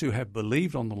us who have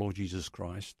believed on the Lord Jesus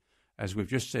Christ, as we've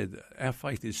just said, our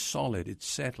faith is solid, it's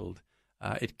settled,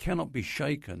 it cannot be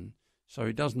shaken, so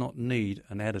it does not need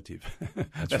an additive.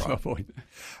 That's my point.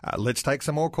 Let's take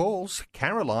some more calls.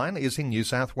 Caroline is in New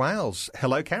South Wales.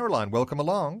 Hello, Caroline. Welcome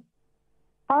along.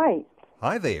 Hi.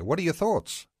 Hi there. What are your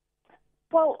thoughts?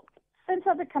 Well, since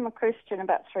I've become a Christian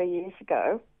about 3 years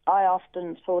ago, I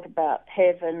often thought about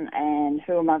heaven and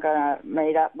who am I going to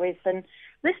meet up with. And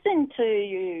listening to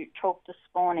you talk this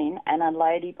morning, and a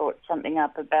lady brought something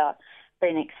up about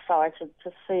being excited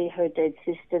to see her dead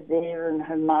sister there and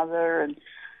her mother.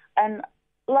 And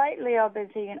lately I've been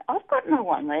thinking, I've got no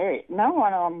one there, no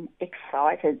one I'm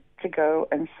excited to go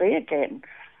and see again.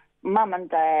 Mum and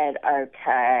Dad,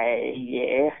 okay,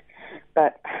 yeah,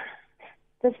 but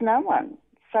there's no one.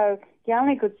 So the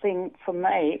only good thing for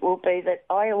me will be that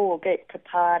I will get to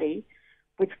party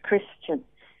with Christians.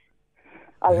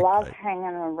 I love hanging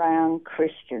around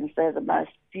Christians. They're the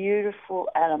most beautiful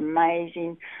and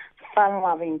amazing,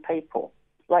 fun-loving people,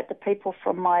 like the people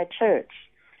from my church.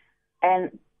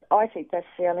 And I think that's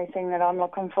the only thing that I'm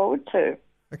looking forward to.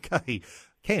 Okay.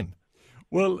 Ken?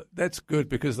 Well, that's good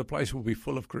because the place will be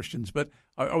full of Christians. But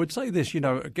I would say this,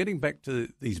 getting back to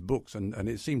these books, and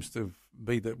it seems to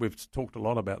be that we've talked a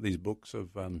lot about these books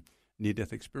of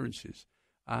near-death experiences.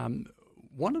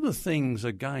 One of the things,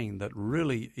 again, that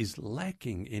really is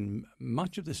lacking in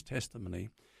much of this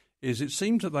testimony is it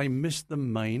seems that they missed the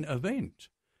main event.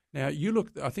 Now, you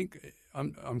look, I think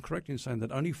I'm correct in saying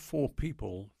that only 4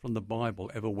 people from the Bible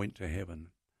ever went to heaven,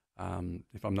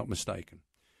 if I'm not mistaken.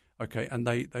 Okay, and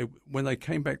they when they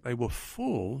came back, they were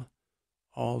full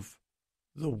of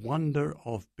the wonder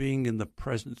of being in the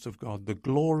presence of God, the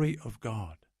glory of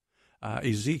God.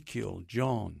 Ezekiel,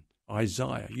 John,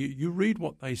 Isaiah, you read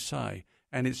what they say,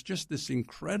 and it's just this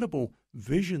incredible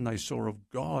vision they saw of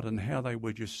God and how they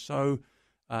were just so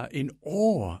in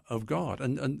awe of God.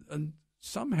 And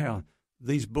somehow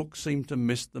these books seem to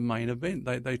miss the main event.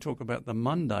 They talk about the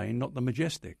mundane, not the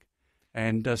majestic.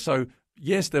 And so,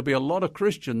 yes, there'll be a lot of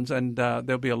Christians and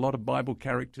there'll be a lot of Bible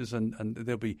characters and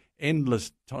there'll be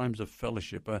endless times of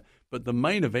fellowship. But the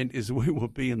main event is we will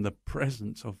be in the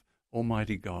presence of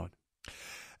Almighty God.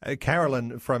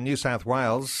 Carolyn from New South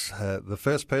Wales, the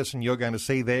first person you're going to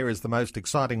see there is the most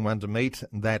exciting one to meet,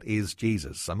 and that is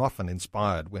Jesus. I'm often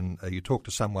inspired when you talk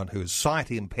to someone who is sight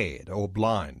impaired or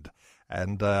blind.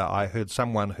 And I heard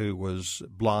someone who was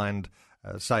blind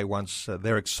say once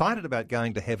they're excited about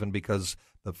going to heaven because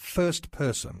the first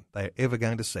person they're ever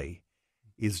going to see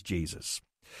is Jesus.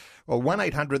 Well,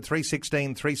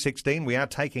 1-800-316-316. We are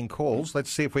taking calls.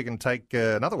 Let's see if we can take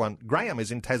another one. Graham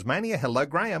is in Tasmania. Hello,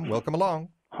 Graham. Welcome along.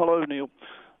 Hello, Neil.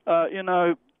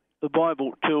 The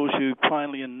Bible tells you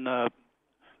plainly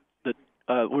that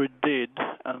we're dead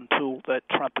until that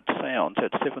trumpet sounds,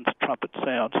 that seventh trumpet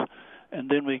sounds. And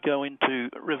then we go into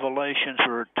Revelations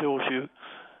where it tells you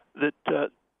that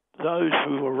those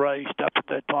who were raised up at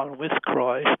that time with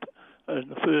Christ, in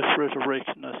the first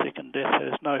resurrection, the second death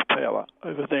has no power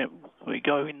over them. We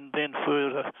go in then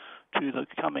further to the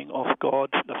coming of God,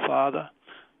 the Father,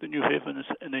 the new heavens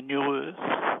and the new earth.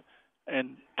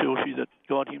 and tells you that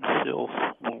God himself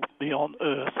will be on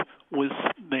earth with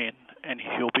men, and he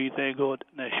shall be their God,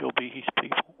 and they shall be his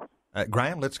people.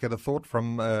 Graham, let's get a thought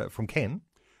from Ken.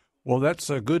 Well, that's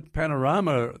a good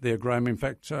panorama there, Graham. In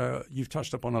fact, you've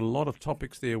touched upon a lot of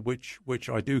topics there which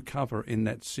I do cover in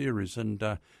that series. And,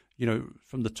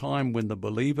 from the time when the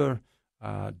believer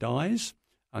dies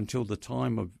until the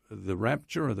time of the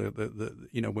rapture, or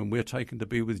when we're taken to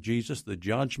be with Jesus, the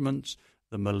judgments,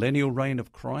 the millennial reign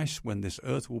of Christ, when this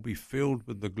earth will be filled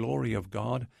with the glory of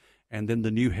God, and then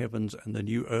the new heavens and the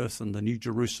new earth and the new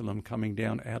Jerusalem coming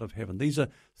down out of heaven. These are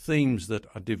themes that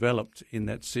are developed in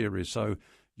that series. So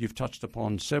you've touched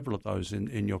upon several of those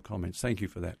in your comments. Thank you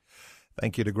for that.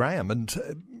 Thank you to Graham.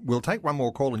 And we'll take one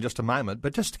more call in just a moment,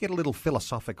 but just to get a little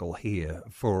philosophical here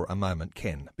for a moment,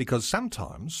 Ken, because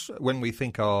sometimes when we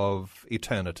think of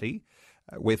eternity,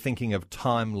 we're thinking of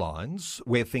timelines,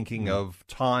 we're thinking of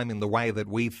time in the way that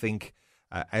we think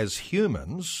as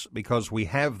humans, because we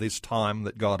have this time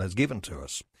that God has given to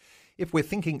us. If we're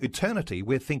thinking eternity,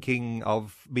 we're thinking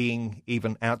of being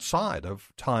even outside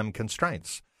of time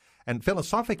constraints. And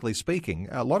philosophically speaking,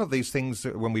 a lot of these things,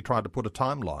 when we try to put a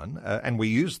timeline, and we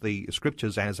use the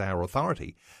scriptures as our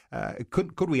authority,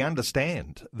 could we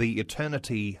understand the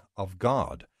eternity of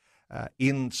God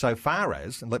in so far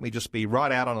as, and let me just be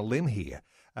right out on a limb here,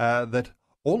 that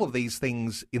all of these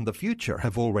things in the future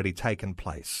have already taken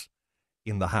place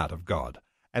in the heart of God.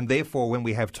 And therefore, when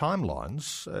we have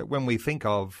timelines, when we think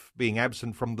of being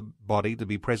absent from the body to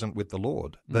be present with the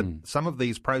Lord, that some of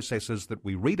these processes that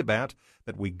we read about,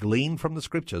 that we glean from the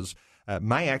Scriptures,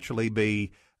 may actually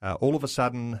be all of a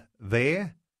sudden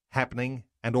there, happening,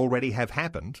 and already have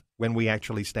happened when we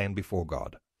actually stand before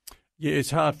God. Yeah,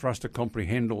 it's hard for us to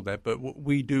comprehend all that, but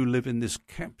we do live in this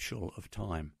capsule of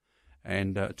time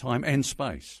and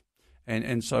space.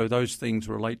 And so those things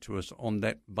relate to us on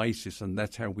that basis, and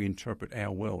that's how we interpret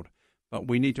our world. But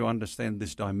we need to understand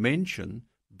this dimension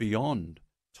beyond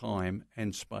time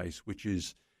and space, which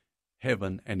is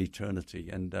heaven and eternity.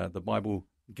 And the Bible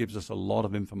gives us a lot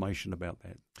of information about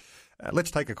that.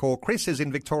 Let's take a call. Chris is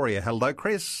in Victoria. Hello,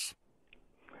 Chris.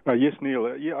 Yes, Neil.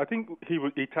 I think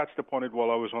he touched upon it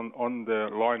while I was on the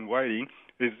line waiting.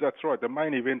 That's right. The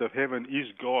main event of heaven is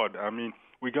God. I mean,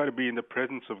 we're going to be in the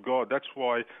presence of God. That's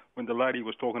why when the lady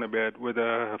was talking about whether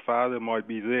her father might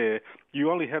be there,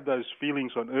 you only have those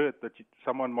feelings on earth that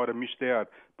someone might have missed out.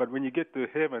 But when you get to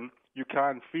heaven, you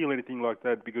can't feel anything like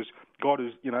that because God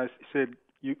has, said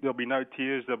there'll be no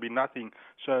tears, there'll be nothing.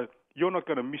 So you're not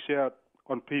going to miss out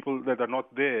on people that are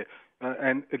not there.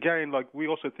 And again, like we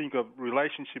also think of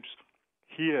relationships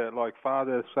here, like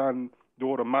father, son,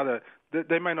 daughter, mother.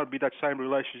 There may not be that same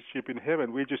relationship in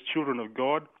heaven. We're just children of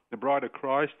God, the bride of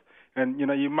Christ, and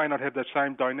you may not have that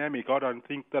same dynamic. I don't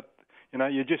think that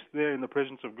you're just there in the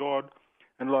presence of God.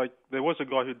 And like there was a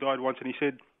guy who died once, and he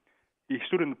said he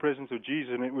stood in the presence of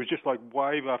Jesus, and it was just like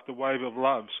wave after wave of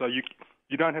love. So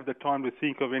you don't have the time to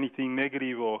think of anything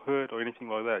negative or hurt or anything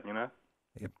like that.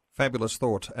 Yep. Fabulous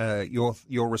thought.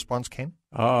 Your response, Ken?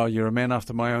 Oh, you're a man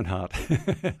after my own heart.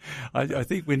 I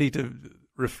think we need to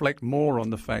reflect more on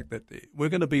the fact that we're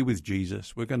going to be with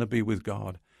Jesus, we're going to be with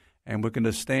God, and we're going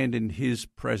to stand in his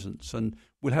presence, and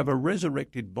we'll have a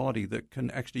resurrected body that can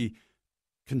actually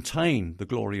contain the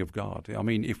glory of God. I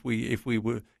mean, if we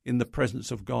were in the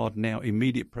presence of God now,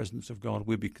 immediate presence of God,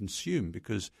 we'd be consumed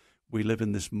because we live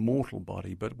in this mortal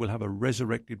body, but we'll have a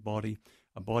resurrected body,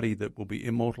 a body that will be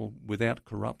immortal without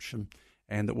corruption,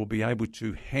 and that will be able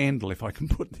to handle, if I can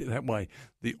put it that way,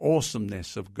 the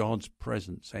awesomeness of God's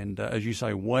presence. And as you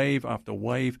say, wave after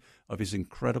wave of his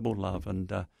incredible love.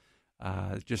 And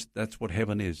just that's what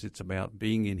heaven is. It's about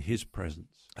being in his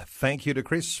presence. Thank you to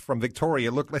Chris from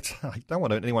Victoria. Look, I don't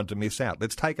want anyone to miss out.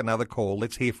 Let's take another call.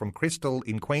 Let's hear from Crystal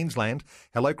in Queensland.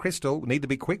 Hello, Crystal. We need to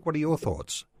be quick. What are your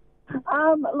thoughts?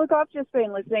 Look, I've just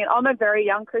been listening. I'm a very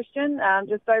young Christian,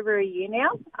 just over a year now.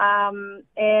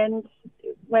 And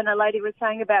when a lady was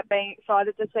saying about being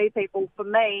excited to see people, for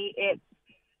me, it's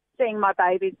seeing my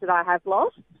babies that I have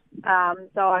lost.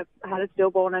 So I've had a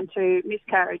stillborn and 2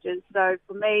 miscarriages. So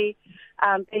for me,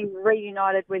 being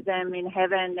reunited with them in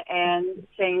heaven and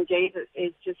seeing Jesus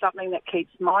is just something that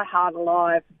keeps my heart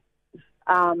alive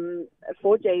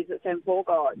for Jesus and for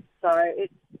God. So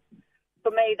it's, for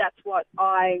me, that's what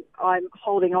I'm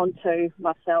holding on to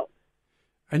myself.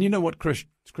 And you know what,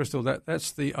 Crystal,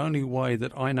 that's the only way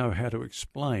that I know how to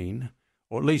explain,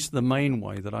 or at least the main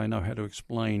way that I know how to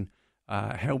explain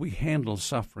how we handle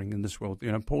suffering in this world.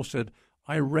 Paul said,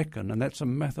 I reckon, and that's a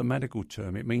mathematical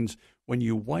term. It means when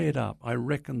you weigh it up, I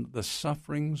reckon the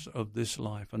sufferings of this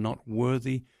life are not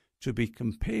worthy to be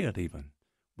compared even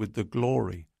with the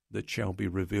glory that shall be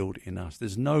revealed in us.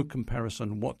 There's no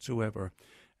comparison whatsoever.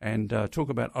 And talk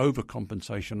about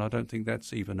overcompensation, I don't think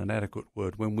that's even an adequate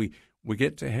word. When we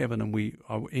get to heaven and we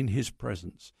are in his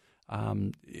presence,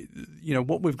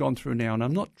 what we've gone through now, and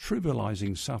I'm not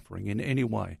trivializing suffering in any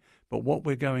way, but what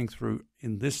we're going through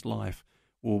in this life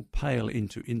will pale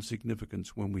into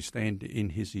insignificance when we stand in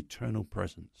his eternal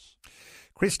presence.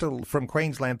 Crystal from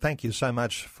Queensland, thank you so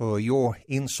much for your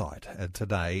insight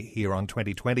today here on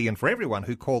 2020, and for everyone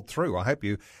who called through. I hope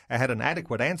you had an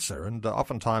adequate answer, and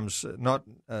oftentimes not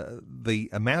the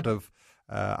amount of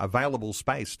available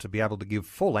space to be able to give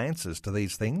full answers to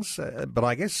these things, but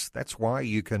I guess that's why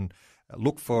you can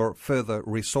look for further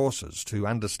resources to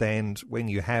understand when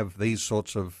you have these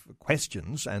sorts of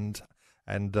questions and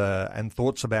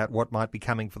thoughts about what might be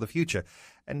coming for the future.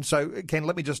 And so, Ken,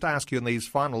 let me just ask you in these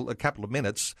final couple of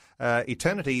minutes,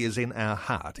 Eternity is in Our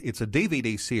Heart. It's a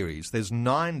DVD series. There's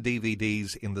 9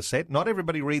 DVDs in the set. Not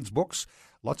everybody reads books.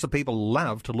 Lots of people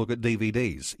love to look at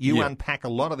DVDs. You unpack a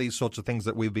lot of these sorts of things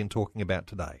that we've been talking about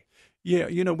today. Yeah,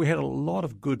 we had a lot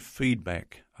of good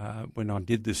feedback when I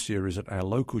did this series at our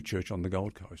local church on the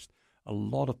Gold Coast. A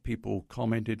lot of people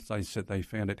commented. They said they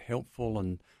found it helpful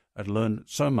and had learned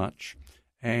so much.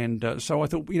 And so I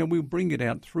thought, we'll bring it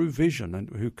out through Vision, and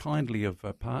who kindly have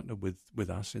partnered with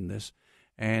us in this.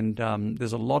 And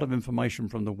there's a lot of information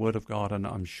from the Word of God, and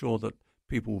I'm sure that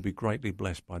people will be greatly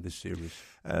blessed by this series.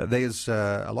 There's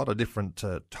a lot of different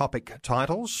topic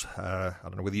titles. I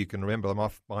don't know whether you can remember them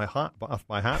off by heart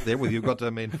there, whether you've got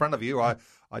them in front of you. I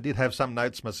did have some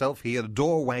notes myself here.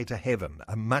 Doorway to Heaven,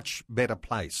 A Much Better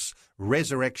Place,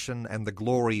 Resurrection and the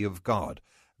Glory of God.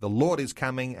 The Lord is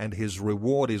coming and his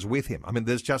reward is with him. I mean,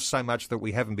 there's just so much that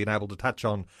we haven't been able to touch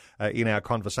on in our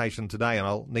conversation today, and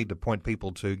I'll need to point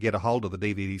people to get a hold of the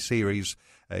DVD series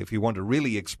if you want to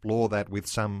really explore that with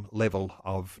some level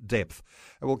of depth.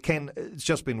 Well, Ken, it's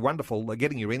just been wonderful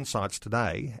getting your insights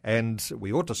today, and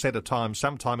we ought to set a time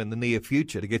sometime in the near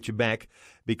future to get you back,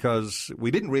 because we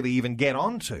didn't really even get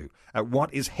on to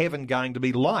what is heaven going to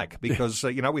be like, because,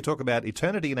 we talk about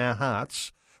eternity in our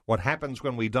hearts, what happens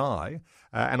when we die,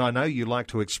 and I know you like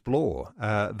to explore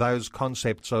those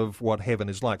concepts of what heaven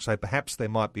is like. So perhaps there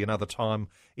might be another time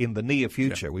in the near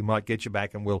future. Yeah. We might get you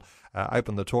back and we'll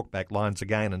open the talkback lines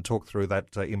again and talk through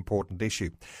that important issue.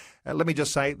 Let me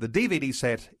just say, the DVD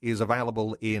set is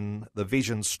available in the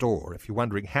Vision store. If you're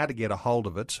wondering how to get a hold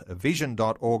of it,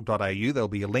 vision.org.au, there'll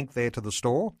be a link there to the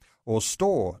store, or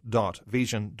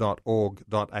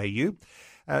store.vision.org.au.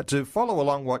 To follow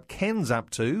along what Ken's up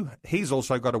to, he's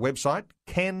also got a website,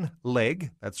 Ken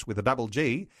Legg, that's with a double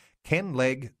G,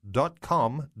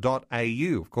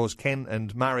 kenlegg.com.au. Of course, Ken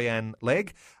and Marianne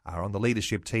Legg are on the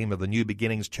leadership team of the New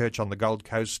Beginnings Church on the Gold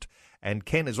Coast, and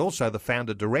Ken is also the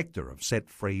founder-director of Set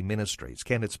Free Ministries.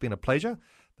 Ken, it's been a pleasure.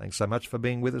 Thanks so much for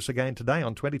being with us again today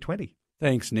on 2020.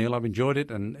 Thanks, Neil. I've enjoyed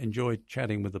it and enjoyed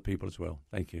chatting with the people as well.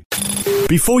 Thank you.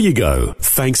 Before you go,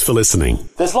 thanks for listening.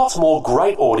 There's lots more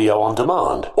great audio on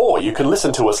demand, or you can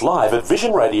listen to us live at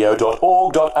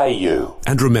visionradio.org.au.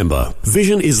 And remember,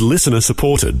 Vision is listener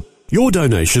supported. Your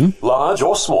donation, large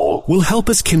or small, will help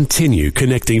us continue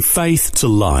connecting faith to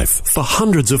life for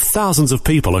hundreds of thousands of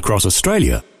people across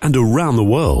Australia and around the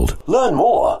world. Learn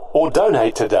more or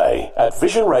donate today at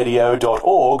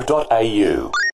visionradio.org.au.